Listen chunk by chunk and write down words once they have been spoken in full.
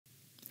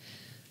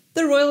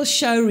The Royal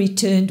Show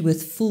returned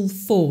with full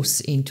force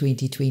in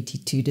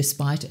 2022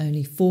 despite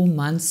only 4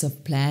 months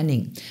of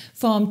planning.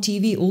 Farm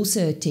TV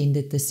also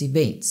attended this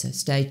event, so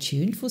stay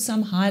tuned for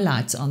some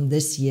highlights on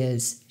this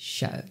year's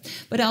show.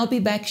 But I'll be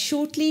back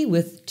shortly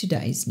with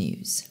today's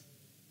news.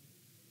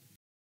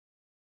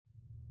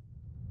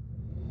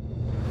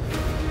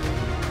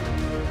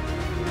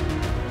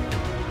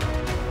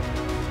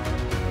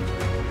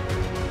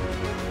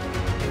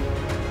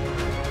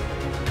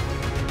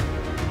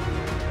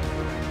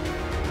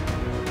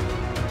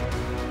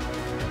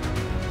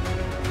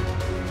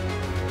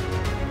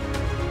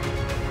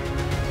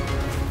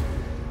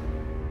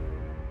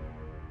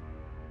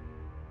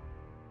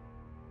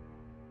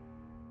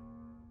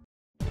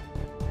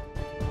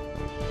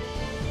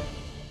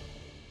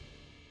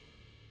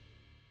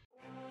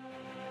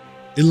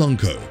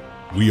 Elanco,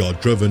 we are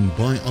driven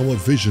by our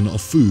vision of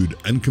food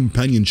and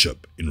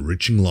companionship,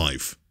 enriching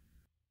life.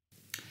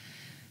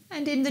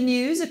 And in the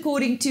news,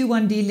 according to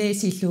Wandile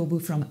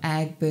Sihlobu from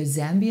Agber,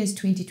 Zambia's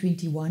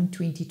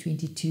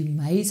 2021-2022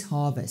 maize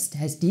harvest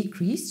has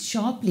decreased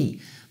sharply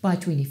by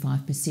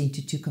 25%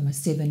 to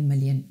 2.7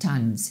 million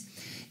tonnes.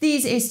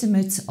 These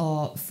estimates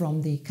are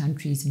from the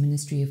country's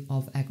Ministry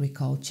of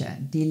Agriculture.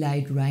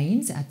 Delayed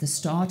rains at the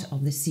start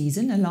of the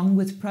season, along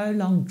with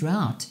prolonged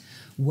drought,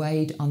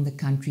 weighed on the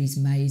country's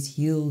maize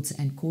yields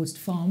and caused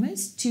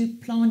farmers to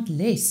plant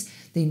less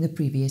than the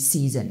previous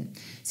season.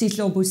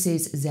 Sihlobo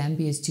says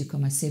Zambia's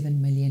 2.7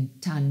 million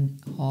tonne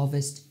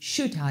harvest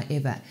should,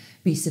 however,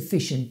 be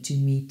sufficient to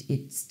meet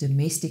its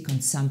domestic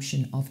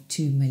consumption of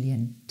 2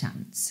 million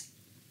tonnes.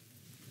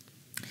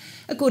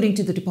 According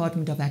to the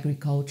Department of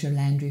Agriculture,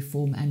 Land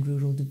Reform and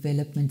Rural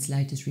Development's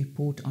latest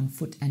report on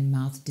foot and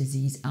mouth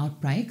disease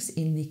outbreaks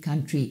in the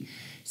country,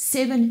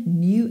 7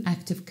 new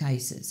active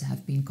cases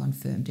have been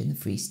confirmed in the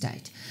Free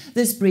State.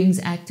 This brings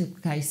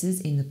active cases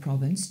in the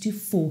province to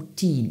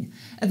 14.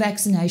 A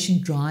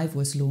vaccination drive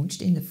was launched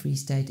in the Free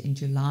State in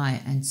July,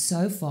 and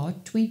so far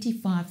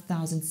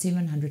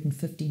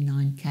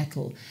 25,759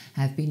 cattle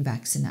have been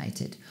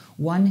vaccinated.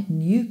 1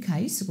 new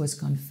case was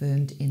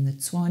confirmed in the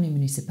Tshwane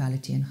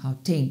municipality in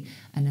Gauteng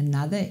and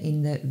another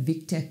in the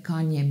Victor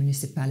Kanye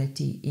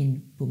municipality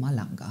in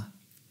Mpumalanga.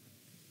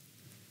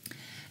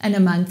 And a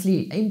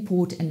monthly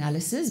import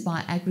analysis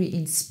by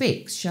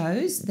Agri-Inspect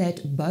shows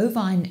that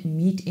bovine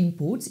meat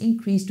imports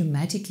increased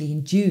dramatically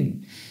in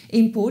June.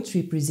 Imports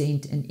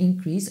represent an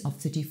increase of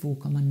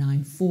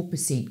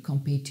 34.94%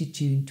 compared to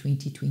June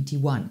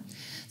 2021.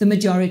 The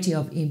majority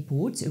of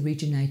imports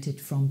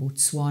originated from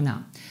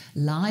Botswana.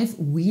 Live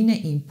wiener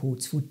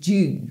imports for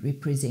June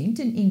represent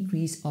an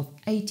increase of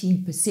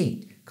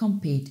 18%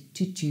 compared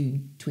to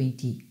June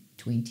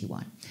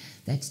 2021.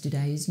 That's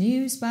today's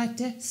news, but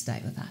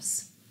stay with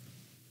us.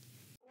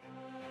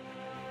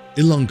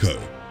 Elanco,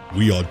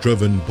 we are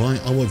driven by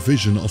our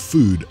vision of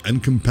food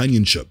and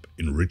companionship,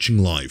 enriching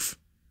life.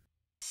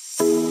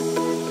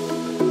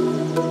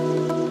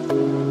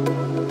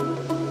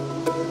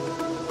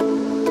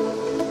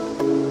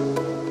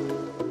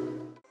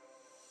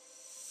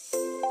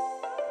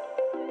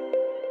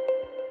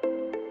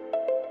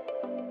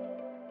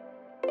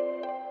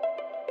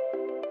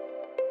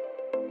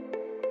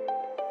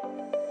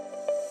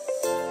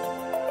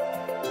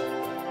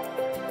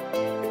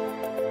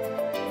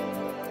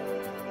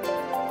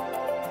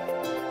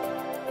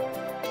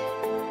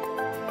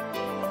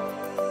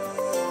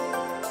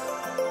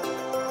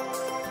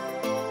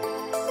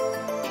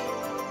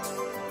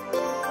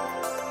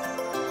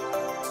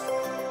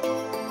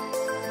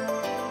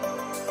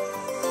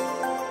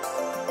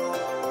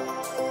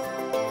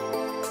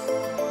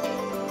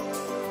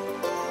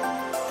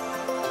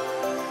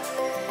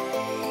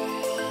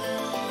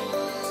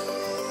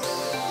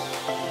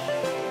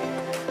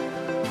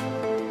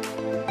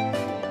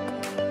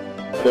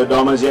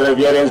 Dames en heren,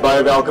 weer eens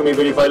baie welkom hier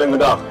by die veiling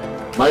vandag.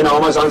 My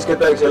naam is Hans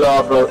Kitty, ek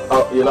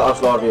julle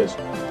afslaer wees.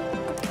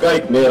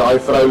 Kyk net daai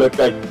vroulik,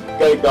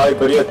 kyk daai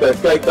breedte,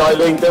 kyk daai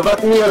lengte,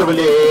 wat meer wil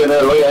jy hê in 'n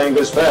rooi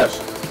Angus vers?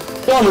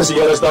 Dames en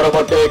heren, daar op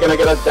wat teken, ek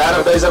het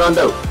 30.000 rand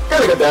nou.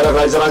 Kan ek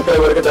 30.000 rand kry,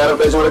 word ek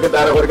 30.000, word ek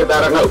 30, word ek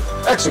 30 nou.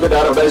 Ek soek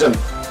 30.000,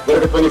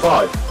 word ek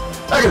 25.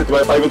 Ek het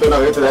 25,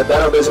 ek het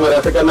 30.000 maar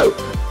ek kan nou.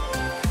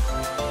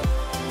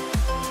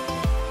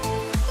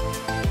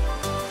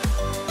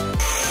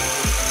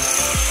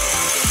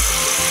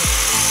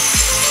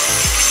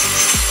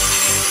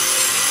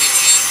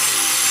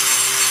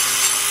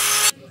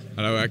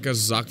 Hallo, ek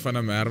is Zak van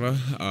der Merwe.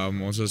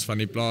 Ons is van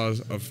die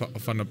Plaas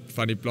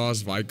van die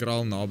Plaas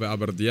Waaikraal naby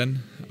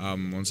Aberdeen.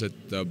 Ons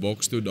het 'n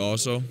boks toe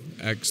daarso.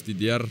 Ek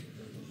studeer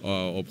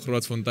op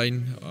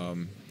Grootfontein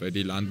by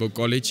die Landbou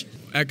College.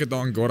 Ek het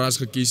Angoras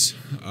gekies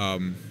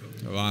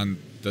want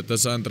dit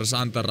is 'n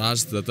interessante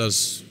ras. Dit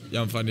is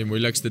een van die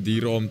moeilikste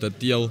diere om te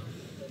teel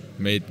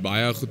met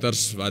baie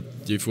goeters wat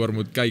jy voor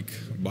moet kyk,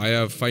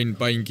 baie fyn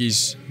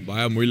puntjies,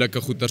 baie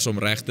moeilike goeters om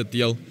reg te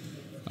teel.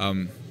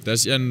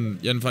 Dis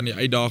een van die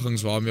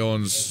uitdagings waarmee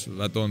ons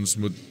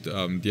moet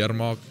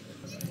deurmaak.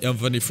 Een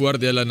van die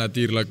voordele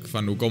natuurlik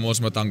van hoekom ons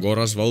met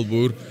Angoras wil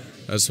boer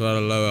is vir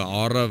hulle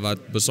hare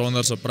wat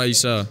besonderse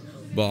pryse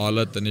behaal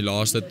het in die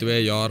laaste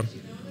 2 jaar.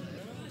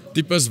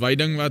 Tipes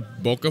weiding wat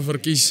bokke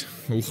verkies,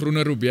 hoe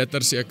groener hoe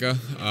beter seker,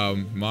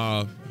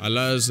 maar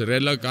hulle is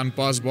redelik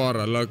aanpasbaar,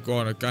 hulle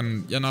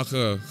kan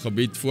enige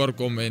gebied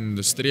voorkom en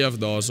streef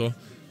daarso.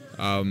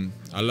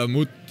 Hulle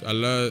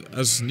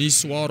is nie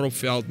swaar op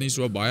veld nie,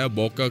 so baie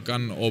bokke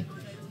kan op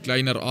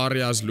kleiner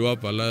areas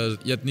loop, hulle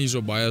eet nie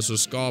so baie so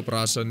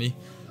skaaprasse nie.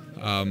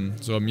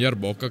 So meer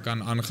bokke kan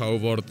aangehou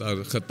word,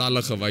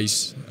 getalle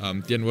gewys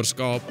teenoor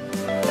skaap.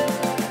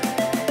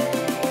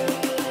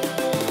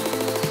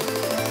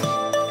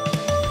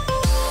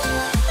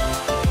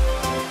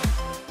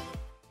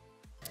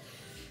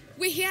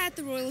 We're here at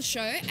the Royal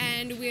Show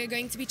and we're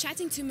going to be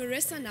chatting to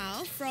Marissa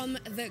now from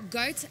the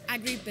Goat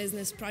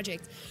Agribusiness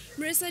Project.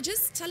 Marissa,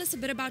 just tell us a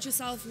bit about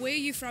yourself, where are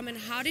you from and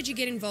how did you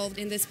get involved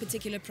in this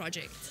particular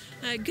project?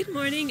 Good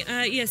morning.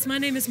 Yes, my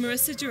name is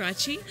Marissa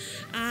Geraci.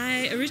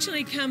 I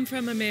originally come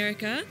from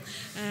America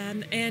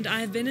and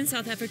I've been in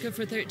South Africa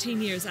for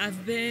 13 years.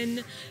 I've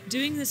been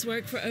doing this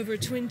work for over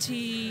 20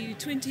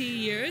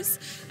 years.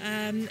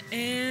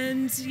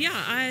 And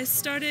yeah, I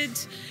started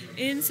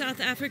in South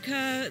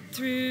Africa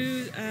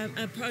through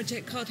a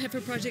project called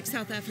Heifer Project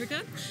South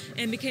Africa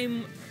and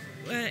became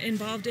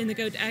involved in the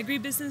Goat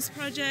Agribusiness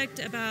Project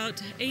about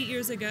 8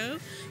 years ago,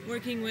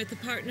 working with a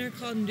partner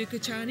called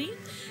Ndukachani.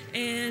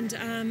 And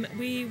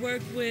we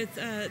work with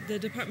the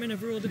Department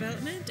of Rural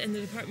Development and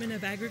the Department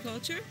of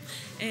Agriculture.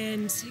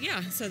 And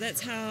yeah, so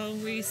that's how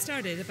we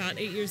started about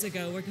 8 years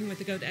ago, working with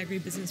the Goat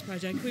Agribusiness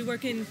Project. We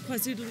work in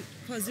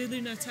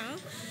Kwa-Zulu Natal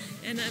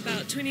and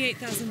about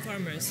 28,000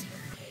 farmers.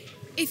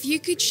 If you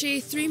could share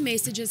 3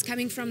 messages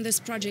coming from this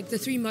project, the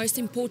 3 most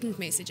important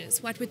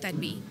messages, what would that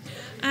be?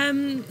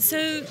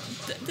 So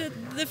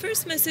the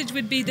first message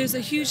would be there's a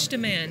huge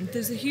demand.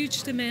 There's a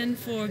huge demand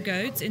for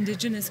goats,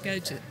 indigenous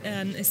goats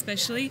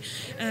especially,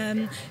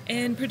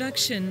 and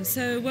production.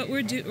 So what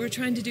we're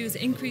trying to do is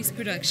increase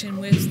production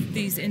with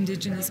these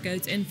indigenous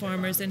goats and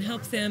farmers and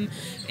help them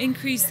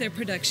increase their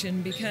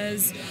production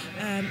because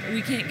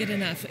we can't get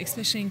enough,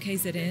 especially in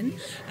KZN.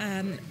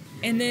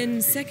 And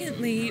then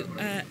secondly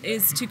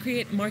is to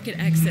create market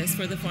access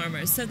for the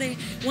farmers. So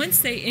once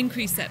they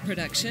increase that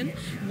production,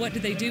 what do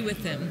they do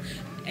with them?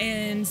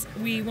 And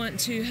we want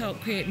to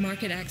help create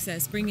market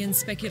access, bring in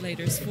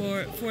speculators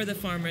for the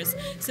farmers.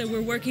 So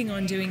we're working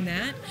on doing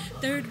that.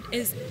 Third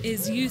is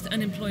youth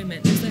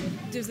unemployment.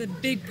 There's a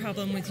big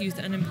problem with youth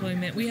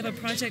unemployment. We have a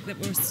project that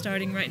we're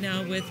starting right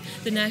now with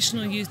the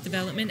National Youth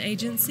Development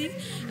Agency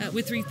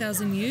with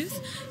 3,000 youth.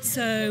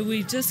 So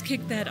we just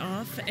kicked that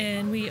off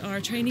and we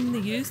are training the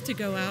youth to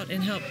go out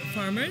and help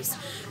farmers.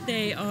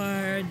 They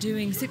are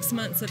doing 6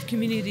 months of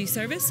community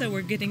service, so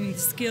we're getting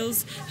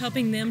skills,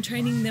 helping them,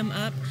 training them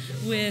up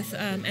with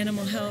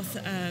animal health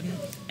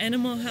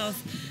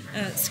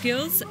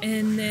skills,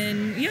 and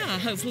then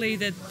hopefully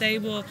that they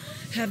will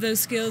have those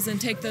skills and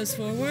take those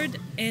forward.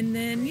 And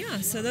then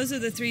so those are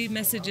the 3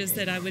 messages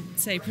that I would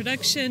say: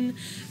 production,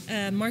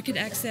 market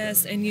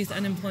access, and youth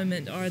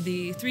unemployment are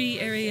the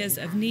 3 areas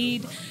of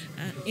need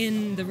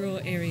in the rural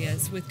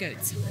areas with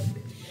goats.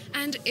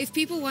 And if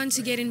people want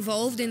to get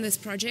involved in this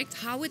project,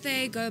 how would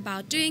they go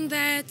about doing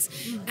that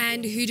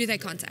and who do they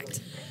contact?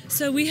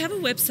 So we have a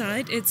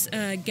website. It's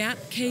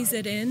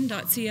gapkzn.co.za,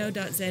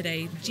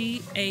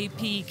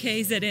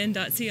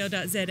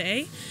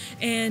 gapkzn.co.za,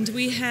 and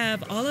we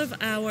have all of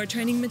our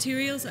training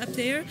materials up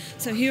there.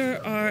 So here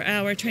are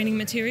our training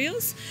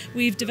materials.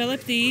 We've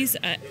developed these.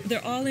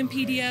 They're all in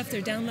PDF.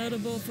 They're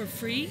downloadable for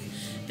free.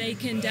 They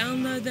can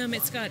download them.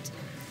 It's got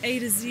A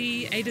to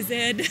Z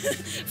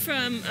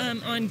from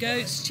on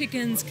goats,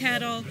 chickens,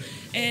 cattle,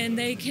 and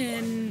they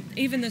can,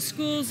 even the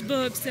schools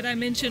books that I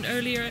mentioned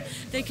earlier,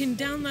 they can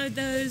download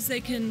those. They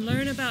can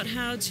learn about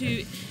how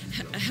to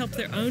help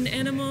their own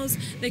animals.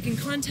 They can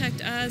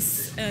contact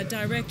us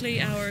directly.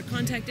 Our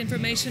contact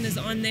information is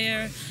on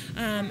there.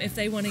 If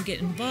they want to get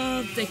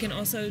involved, they can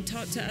also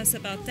talk to us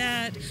about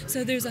that.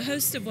 So there's a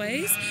host of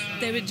ways.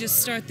 They would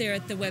just start there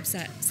at the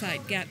website,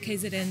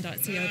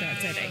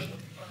 gapkzn.co.za.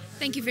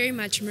 Thank you very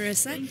much,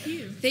 Marissa. Thank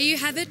you. There you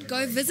have it.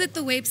 Go visit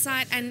the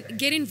website and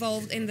get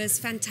involved in this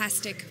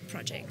fantastic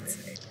project.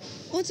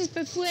 Ons is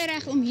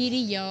bevoorreg om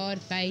hierdie jaar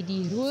by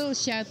die Royal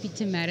Show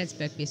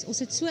Pietermaritzburg wees. Ons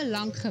het so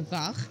lank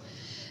gewag.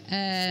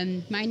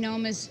 My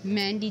naam is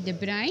Mandy de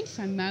Bruin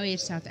van Mohair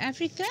South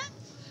Africa.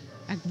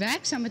 Ek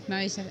werk saam met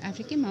Mohair South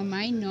Africa, maar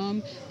my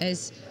naam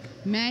is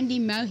Mandy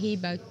Mohair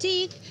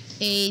Boutique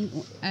en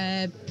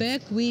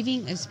Burke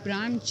Weaving is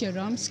Brian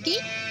Cheromsky.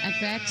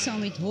 Ek werk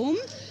saam met hom.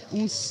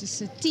 Ons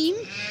is 'n team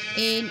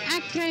en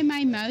ek kry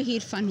my mou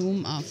hier van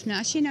hom af. Nou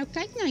as jy nou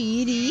kyk na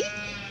hierdie,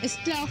 is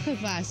klaar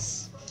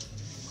gewas.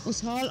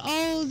 Ons haal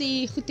al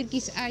die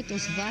goedertjies uit,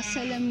 ons was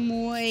hulle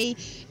mooi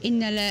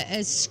en hulle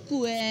is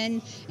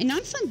skoon. En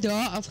dan van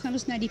daar af gaan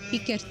ons na die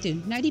pieker toe.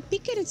 Nou die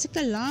pieker het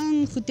sulke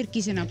lang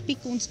goedertjies en dan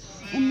piek ons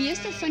om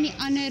meeste van die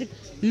ander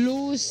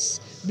los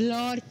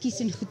blaartjies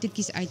en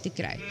goedertjies uit te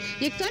kry.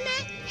 Jy kan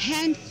 'n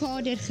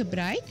handkader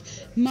gebruik,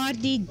 maar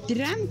die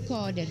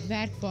drumkader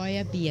werk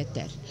baie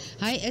beter.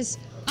 Hy is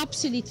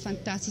absoluut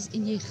fantasties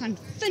en jy gaan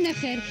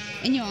vinniger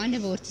en jou hande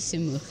word nie so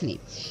moeg nie.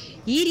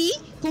 Hierdie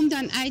kom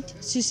dan uit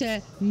soos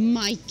 'n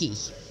maatjie.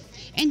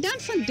 En dan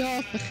van daar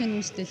af begin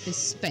ons dit te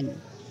spin.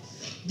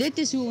 Dit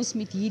is hoe ons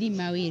met hierdie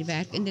mou hier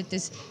werk en dit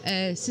is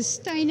 'n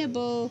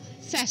sustainable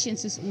fashion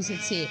soos ons dit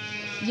sê.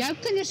 Jou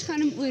kinders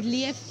gaan hom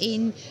oorleef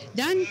en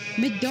dan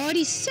met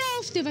daardie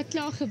selfde wat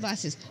klaar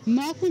gewas is,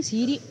 maak ons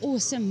hierdie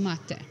awesome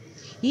matte.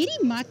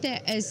 Hierdie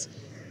matte is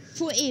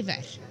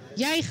forever.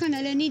 Jy gaan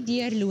hulle nie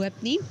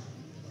deurloop nie.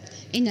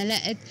 En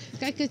hulle,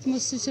 kyk dit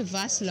mos soos 'n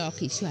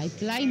waslaagie, so hy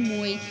bly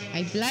mooi,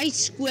 hy bly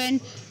skoon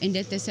en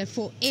dit is 'n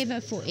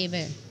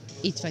forever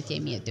iets wat jy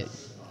mee doen.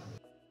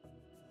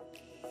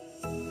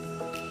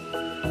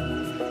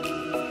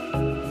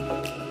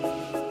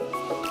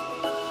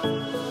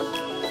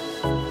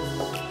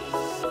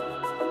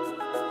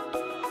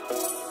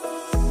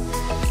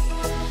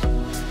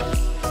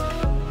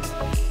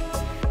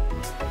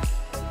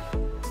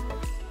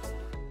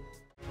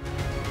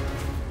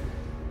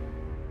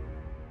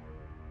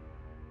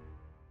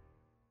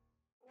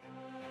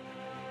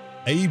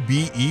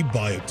 ABE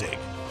Biotech.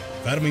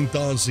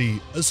 Fermentasie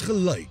is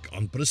gelyk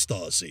aan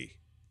prestasie.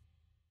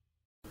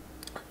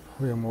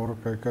 Goeiemôre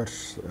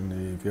kykers. In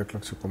die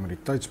weeklikse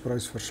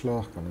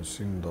kommoditeitsprysverslag kan ons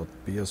sien dat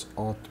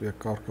BSA2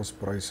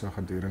 karkaspryse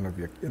gedurende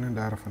week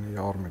 31 van die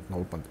jaar met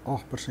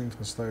 0,8%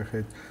 gestyg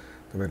het,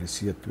 terwyl die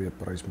C2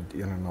 prys met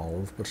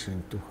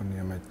 1,5%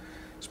 toegeneem het.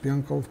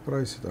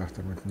 Speenkalfprys het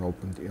egter met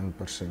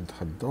 0,1%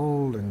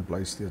 gedaal en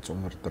bly steeds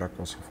onder druk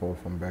as gevolg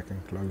van back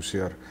and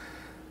closure.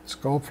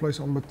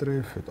 Skaapvleis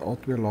aanbetref het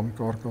A2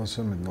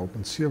 lamkarkasse met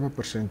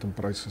 0,7% in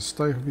prys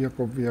gestyg week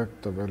op week,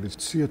 terwyl die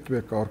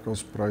C2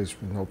 karkasprys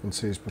met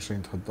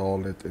 0,6%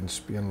 gedaal het en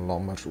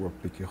speenlammers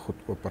ook bietjie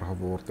goedkoper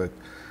geword het.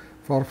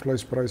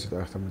 Varvleisprys het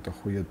egter met 'n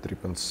goeie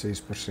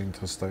 3,6%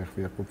 gestyg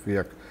week op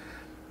week.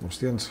 Nog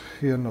steeds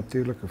geen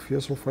natuurlike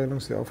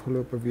veselveilings die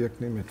afgelope week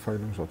nie, met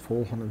veilings wat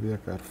volgende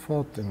week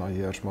hervat en daar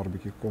heers maar 'n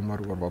bietjie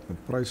kommer oor wat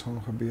met prys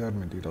gaan gebeur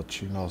met die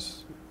dat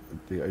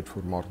die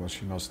uitvoermark na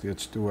China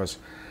steeds toe is.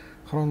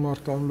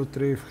 Graanmarkte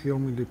aanbetref,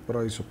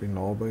 geelmielie-prys op die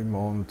naby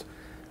maand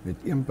met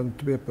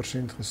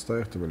 1,2%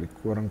 gestyg, terwyl die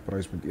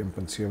koringprys met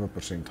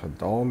 1,7%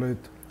 gedaal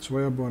het.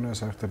 Sojabone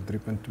is egter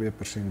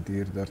 3,2%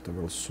 duurder,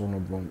 terwyl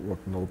sonnebloem ook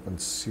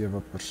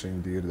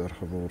 0,7% duurder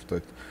geword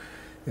het.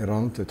 Die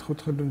rand het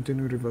goed gedoen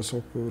teenoor die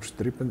wisselkoers,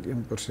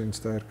 3,1%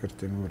 sterker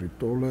teenoor die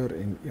dollar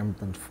en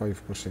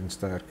 1,5%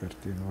 sterker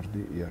teenoor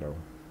die euro.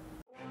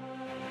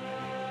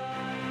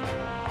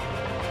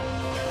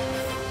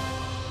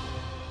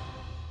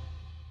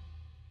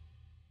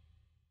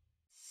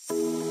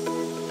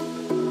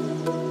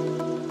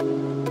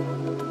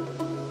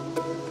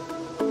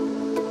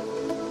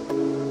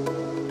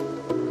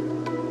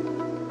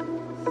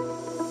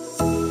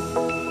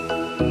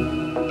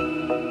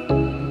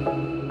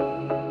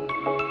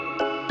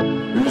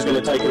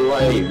 Take it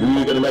away. Who are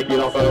you going to make me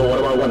an offer? What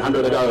about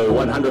 100 to go?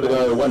 100 to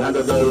go,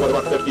 100 to go. What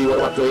about 50? What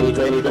about 20?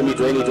 20, give me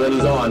 20,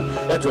 20's on.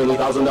 At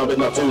 20,000, now bid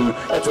not 2.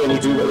 At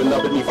 22, bid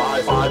now bid me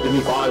 5. 5, bid me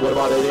 5. What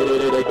about 8, 8,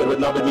 8, 8, 8, bid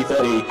now bid me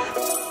 30.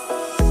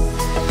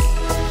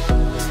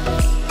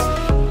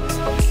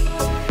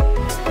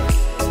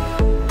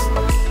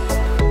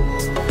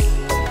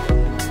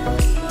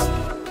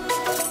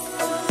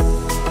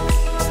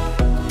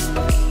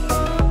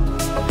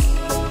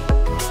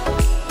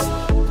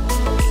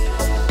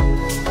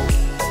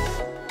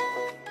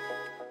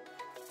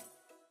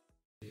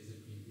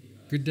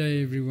 Good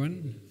day,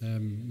 everyone.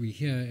 We're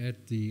here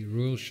at the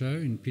Royal Show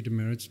in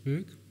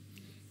Pietermaritzburg.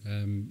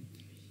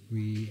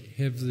 We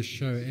have the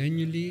show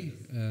annually,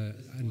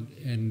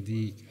 and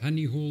the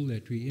honey hall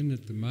that we're in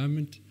at the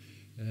moment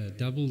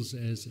doubles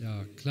as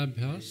our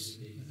clubhouse.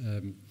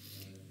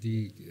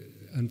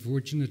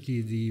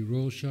 Unfortunately, the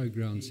Royal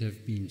Showgrounds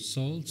have been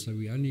sold, so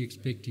we're only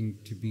expecting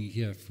to be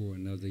here for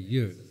another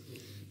year.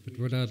 But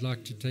what I'd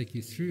like to take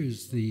you through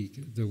is the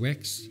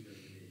wax.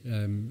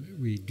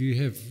 We do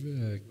have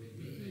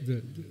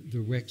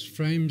the wax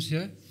frames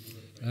here.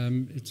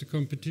 It's a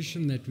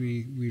competition that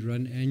we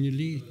run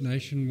annually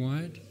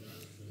nationwide.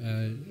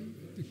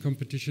 The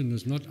competition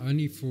is not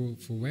only for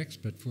wax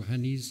but for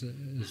honeys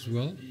as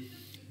well.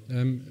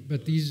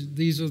 But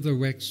these are the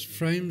wax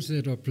frames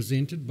that are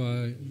presented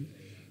by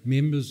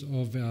members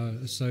of our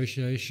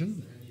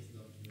association.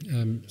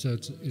 So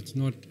it's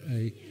not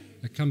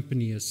a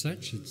company as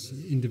such. It's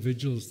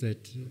individuals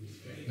that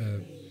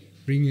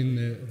bring in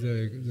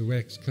the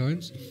wax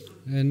cones,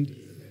 and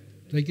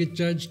they get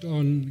judged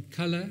on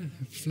color,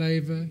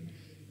 flavor,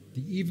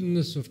 the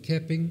evenness of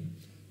capping,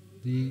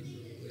 the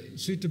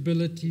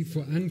suitability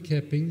for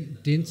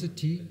uncapping,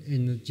 density,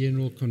 and the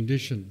general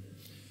condition.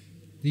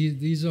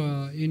 These are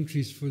our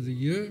entries for the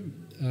year.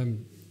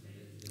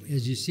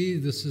 As you see,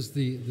 this is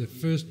the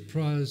first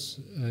prize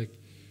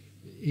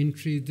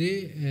entry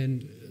there,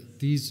 and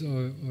these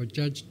are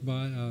judged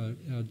by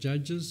our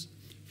judges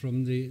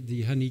from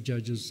the Honey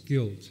Judges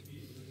Guild.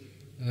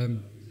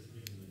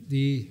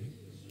 The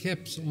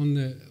caps on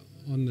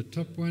the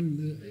top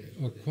one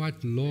are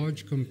quite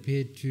large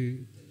compared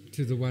to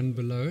the one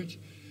below it.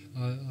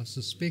 I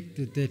suspect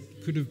that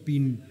could have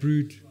been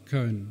brood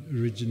comb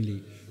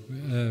originally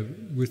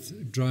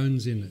with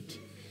drones in it,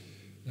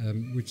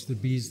 which the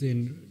bees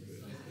then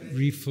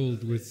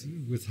refilled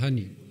with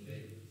honey.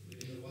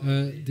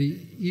 The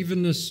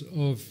evenness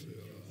of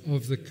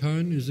the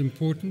cone is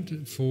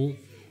important for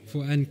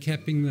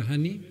uncapping the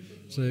honey.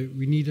 So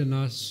we need a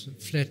nice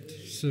flat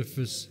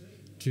surface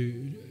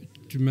to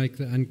make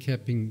the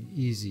uncapping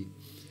easy.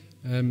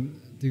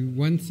 The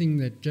one thing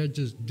that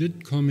judges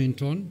did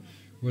comment on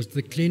was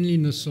the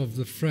cleanliness of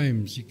the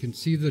frames. You can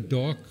see the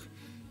dark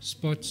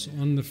spots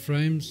on the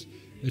frames.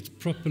 It's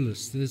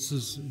propolis. This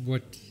is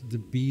what the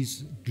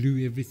bees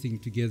glue everything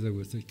together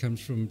with. It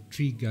comes from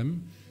tree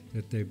gum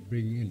that they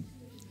bring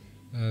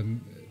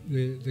in.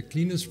 The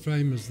cleanest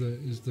frame is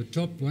the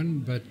top one,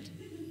 but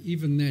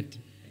even that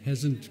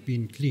hasn't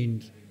been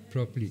cleaned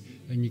properly.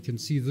 And you can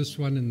see this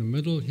one in the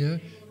middle here,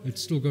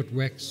 it's still got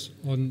wax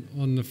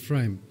on the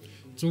frame.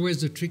 It's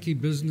always a tricky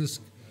business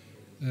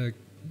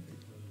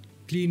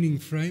cleaning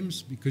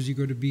frames, because you've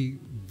got to be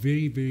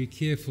very, very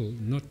careful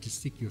not to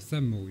stick your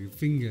thumb or your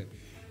finger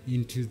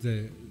into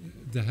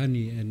the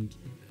honey and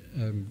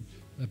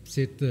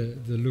upset the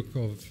look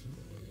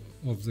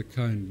of the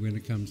cone when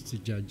it comes to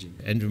judging.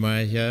 Andrew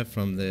Meyer here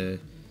from the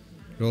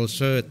Royal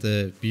Show at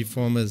the Bee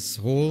Farmers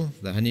Hall,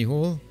 the Honey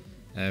Hall.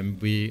 I've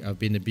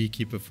been a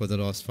beekeeper for the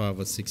last 5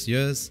 or 6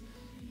 years,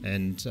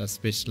 and I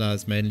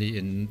specialize mainly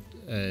in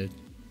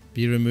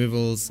bee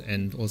removals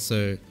and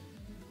also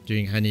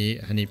doing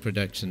honey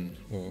production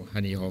or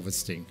honey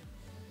harvesting.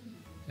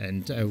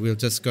 And we'll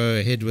just go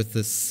ahead with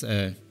this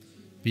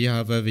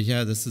beehive over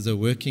here. This is a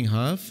working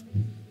hive.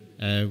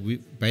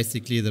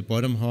 Basically the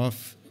bottom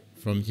half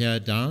from here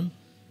down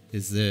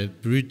is the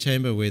brood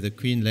chamber where the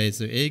queen lays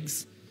her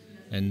eggs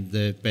and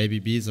the baby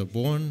bees are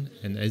born.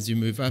 And as you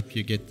move up,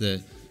 you get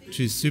the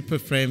 2 super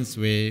frames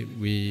where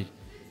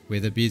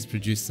the bees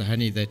produce the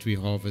honey that we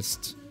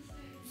harvest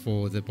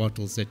for the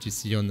bottles that you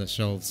see on the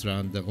shelves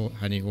around the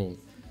honey hall.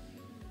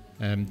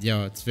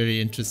 It's a very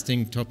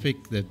interesting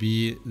topic.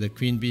 The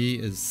queen bee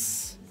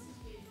is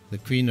the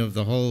queen of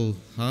the whole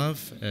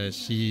hive.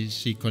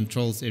 She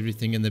controls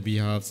everything in the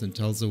beehives and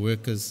tells the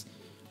workers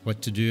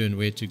what to do and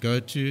where to go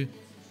to.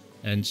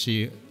 And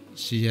she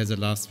has a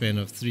lifespan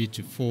of 3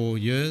 to 4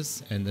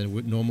 years, and the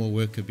normal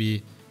worker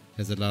bee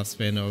has a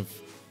lifespan of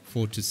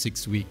 4 to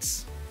 6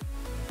 weeks.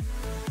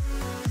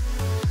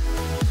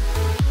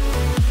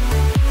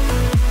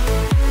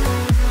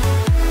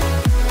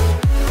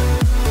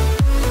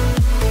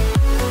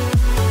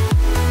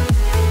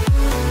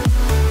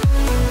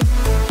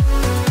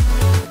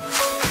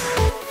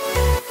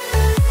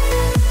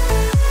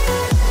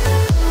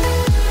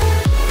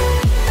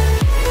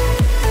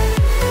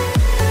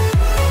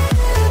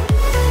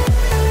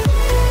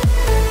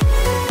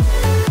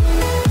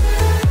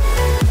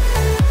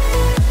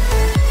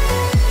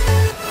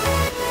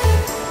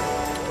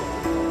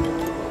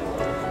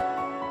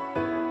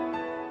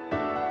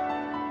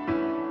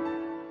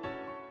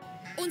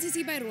 Ons is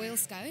hier by Royal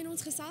Skou en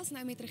ons gesels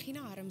nou met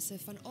Regina Harmse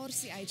van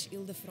RCH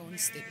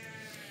Ildefrans Stoep.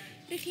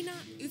 Regina,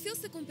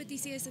 hoeveelste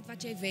kompetisie is dit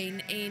wat jy wen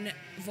en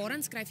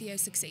waaraan skryf jy jou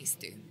sukses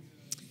toe?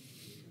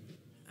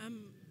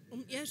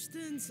 Om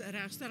eerstens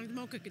regstelling te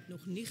maak, ek het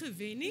nog nie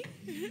gewen nie.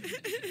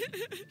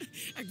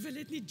 Ek wil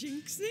dit nie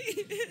jinx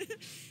nie.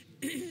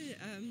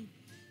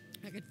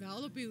 Ek het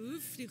wel op die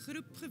hoef die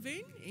groep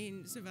gewen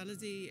en sowel as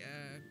die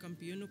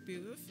kampioen op die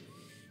hoef.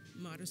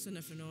 Maar ons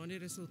het vanaand die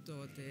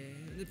resultate.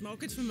 Dit maak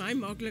dit vir my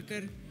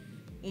makliker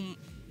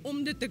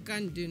om dit te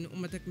kan doen,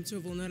 omdat ek met so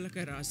 'n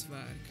wonderlike ras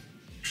werk.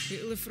 Die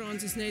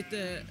Ildefrans is net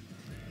 'n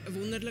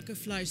wonderlike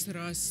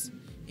vleisras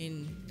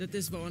en dit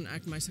is waaraan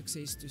ek my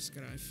sukses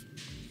toeskryf.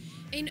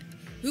 En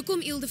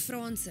hoekom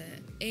Ildefranse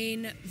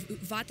en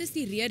wat is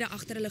die rede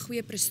agter hulle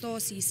goeie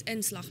prestasies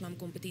in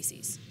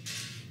slaglamkompetisies?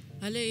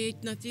 Hulle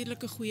het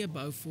natuurlik 'n goeie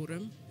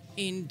bouvorm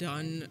en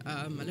dan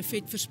hulle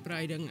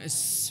vetverspreiding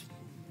is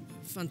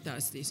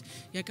fantasties.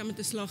 Jy kan met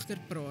 'n slagter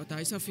praat.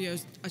 Hy sal vir jou,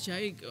 as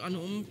jy aan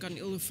hom kan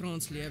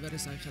Ildefrans lewer,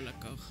 is hy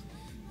gelukkig.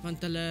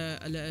 Want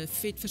hulle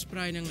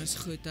vetverspreiding is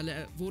goed.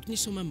 Hulle word nie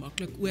sommer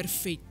maklik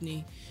oorvet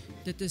nie.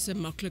 Dit is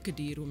 'n maklike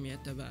dier om mee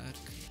te werk.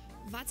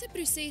 Watse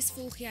proses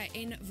volg jy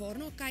en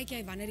waarna kyk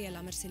jy wanneer jy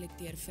lammers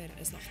selekteer vir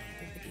 'n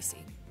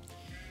slaglamkompetisie?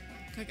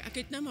 Kyk, ek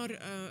het nou maar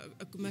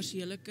 'n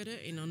kommersiële kudde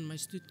en dan my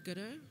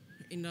stoetkudde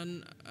en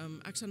dan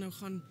ek sal nou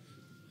gaan.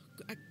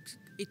 Ek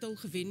het al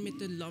gewen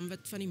met 'n lam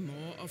wat van die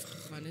ma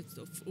afgegaan het.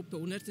 Op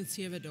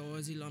 107 dae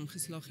is die lam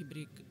geslag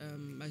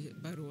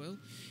by Royal.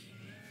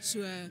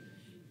 So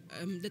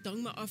dit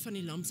hang maar af van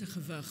die lam se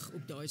gewig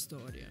op daai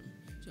stadium.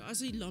 So as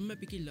die lam 'n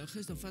bietjie lig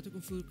is, dan vat ek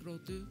hom voerkraal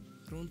toe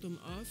rondom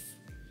af.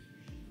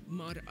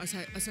 Maar as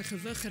hy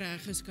gewig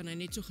reg is, kan hy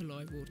net so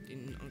gelaai word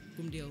en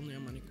kom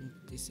deelneem aan die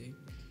kompetisie.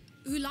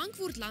 Hoe lank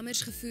word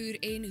lammers gevoer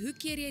en hoe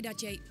keer jy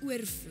dat jy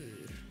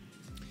oorvoer?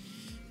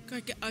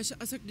 Kyk,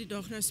 as ek die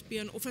dag nou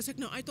speen, of as ek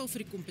nou uithaal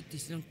vir die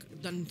kompetisie,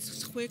 dan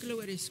gooi ek hulle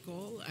oor die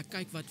skaal, ek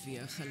kyk wat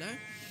weeg hulle,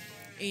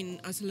 en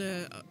as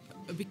hulle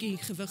 'n bietjie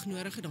gewig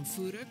nodig het, dan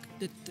voer ek.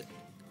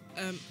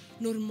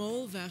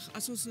 Normaalweg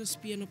as ons 'n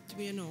speen op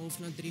 2,5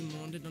 na 3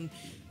 maande dan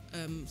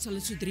sal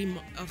dit so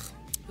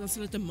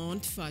 'n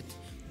maand vat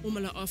om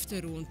hulle af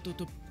te rond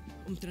tot op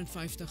omtrent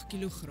 50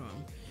 kg.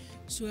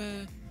 So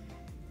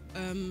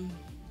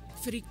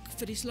vir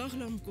die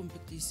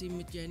slaglamkompetisie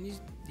moet jy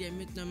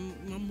moet nou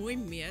maar mooi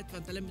meet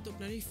want hulle moet ook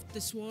nou nie te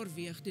swaar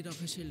weeg die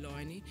dag as jy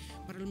laai nie,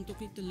 maar hulle moet ook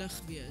nie te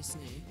lig wees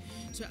nie.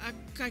 So ek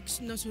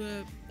kyk na so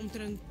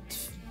omtrent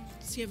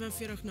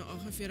 47 na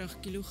 48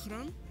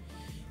 kg.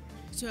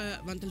 So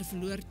want hulle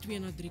verloor 2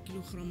 na 3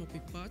 kg op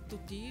die pad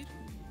tot hier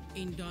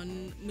en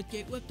dan moet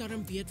jy ook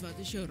daarom weet wat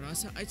is jou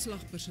rasse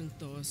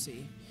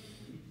uitslagpersentasie.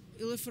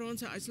 Ilfrans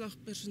se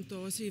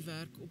uitslagpersentasie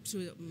werk op so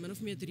min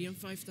of meer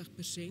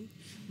 53%,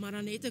 maar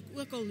dan het ek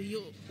ook al hier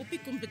op die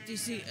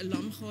kompetisie 'n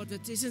lam gehad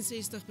wat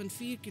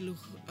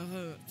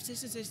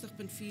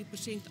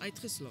 66,4%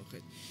 uitgeslag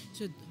het.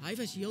 So hy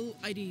was heel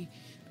uit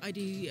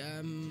die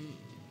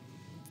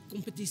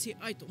kompetisie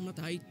uit omdat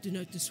hy toe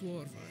nou te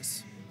swaar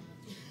was.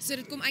 So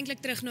dit kom eintlik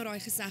terug na daai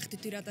gesegde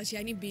toe dat as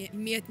jy nie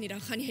meet nie,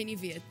 dan gaan jy nie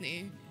weet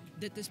nie.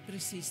 Dit is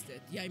presies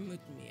dit. Jy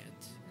moet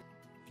meet.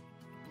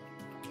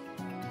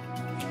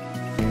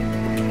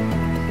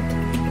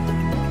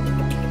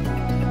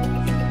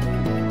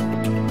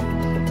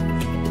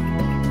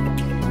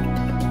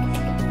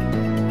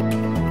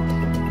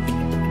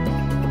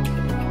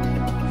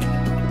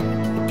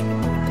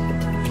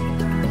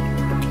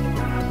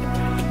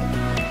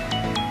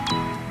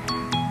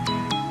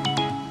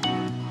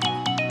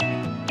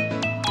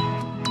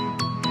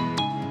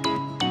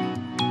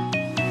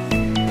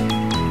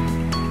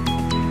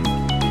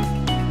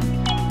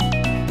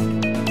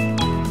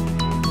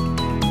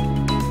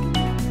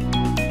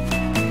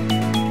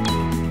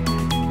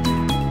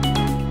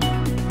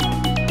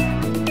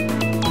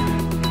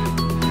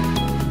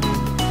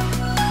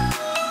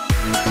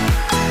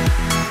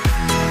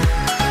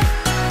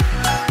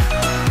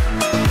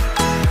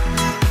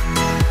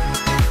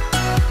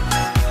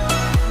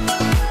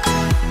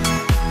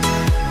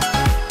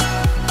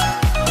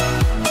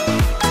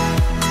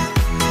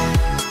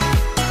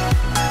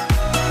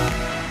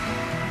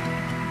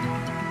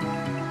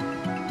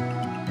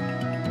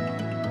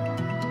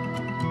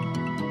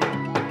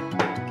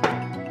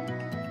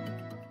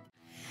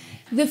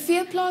 The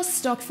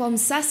Plaas Stockfarm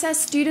SASSA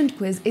student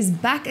quiz is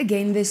back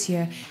again this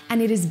year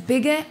and it is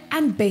bigger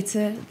and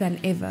better than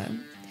ever.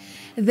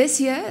 This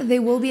year,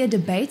 there will be a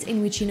debate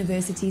in which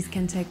universities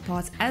can take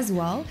part as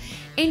well.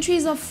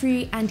 Entries are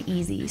free and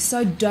easy,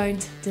 so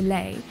don't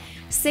delay.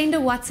 Send a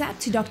WhatsApp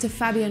to Dr.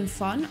 Fabian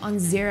Von on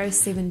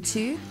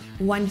 072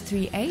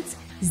 138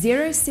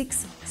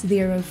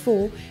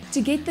 0604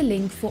 to get the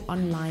link for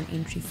online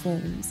entry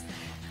forms.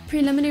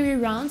 Preliminary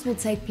rounds will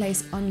take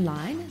place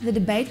online. The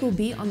debate will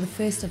be on the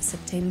 1st of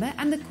September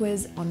and the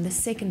quiz on the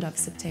 2nd of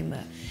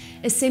September.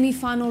 A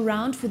semi-final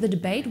round for the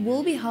debate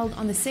will be held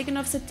on the 2nd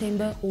of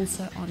September,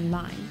 also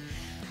online.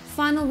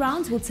 Final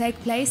rounds will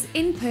take place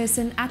in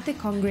person at the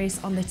Congress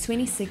on the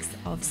 26th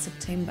of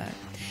September.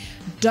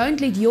 Don't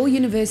let your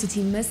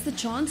university miss the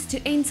chance to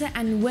enter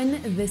and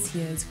win this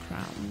year's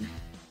crown.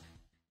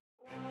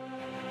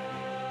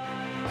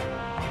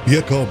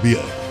 BKB,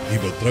 die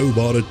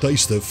betroubare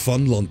tuiste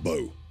van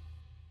landbou.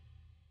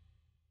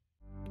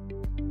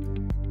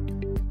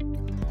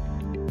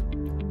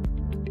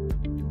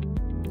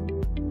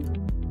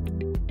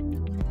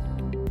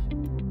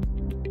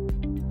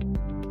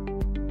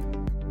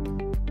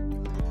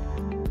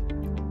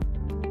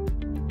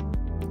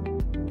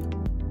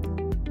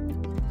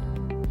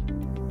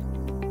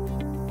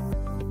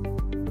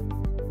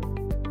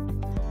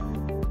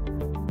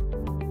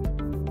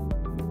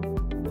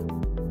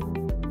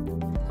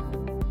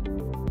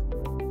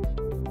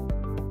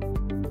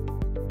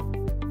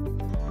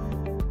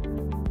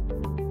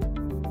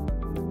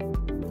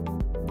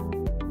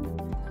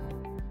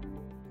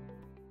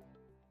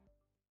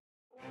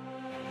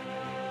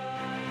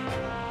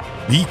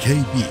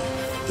 BKB,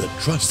 the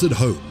trusted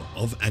home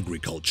of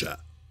agriculture.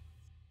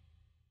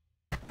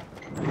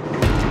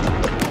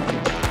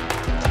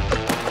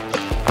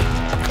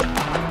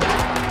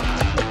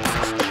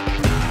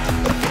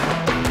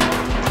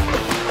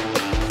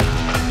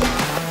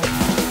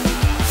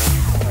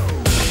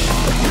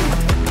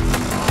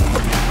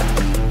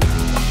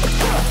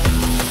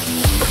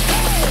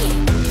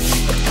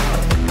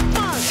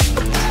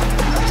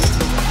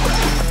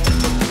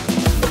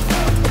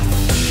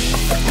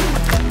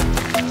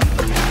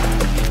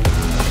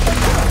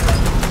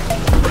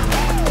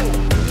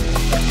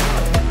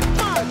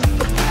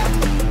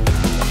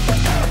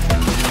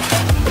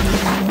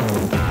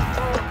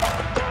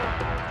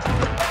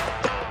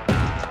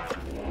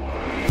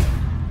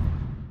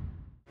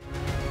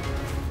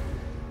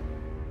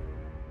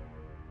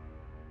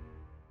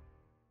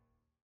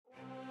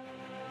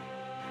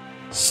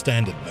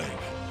 Standard Bank.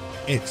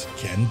 It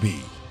can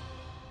be.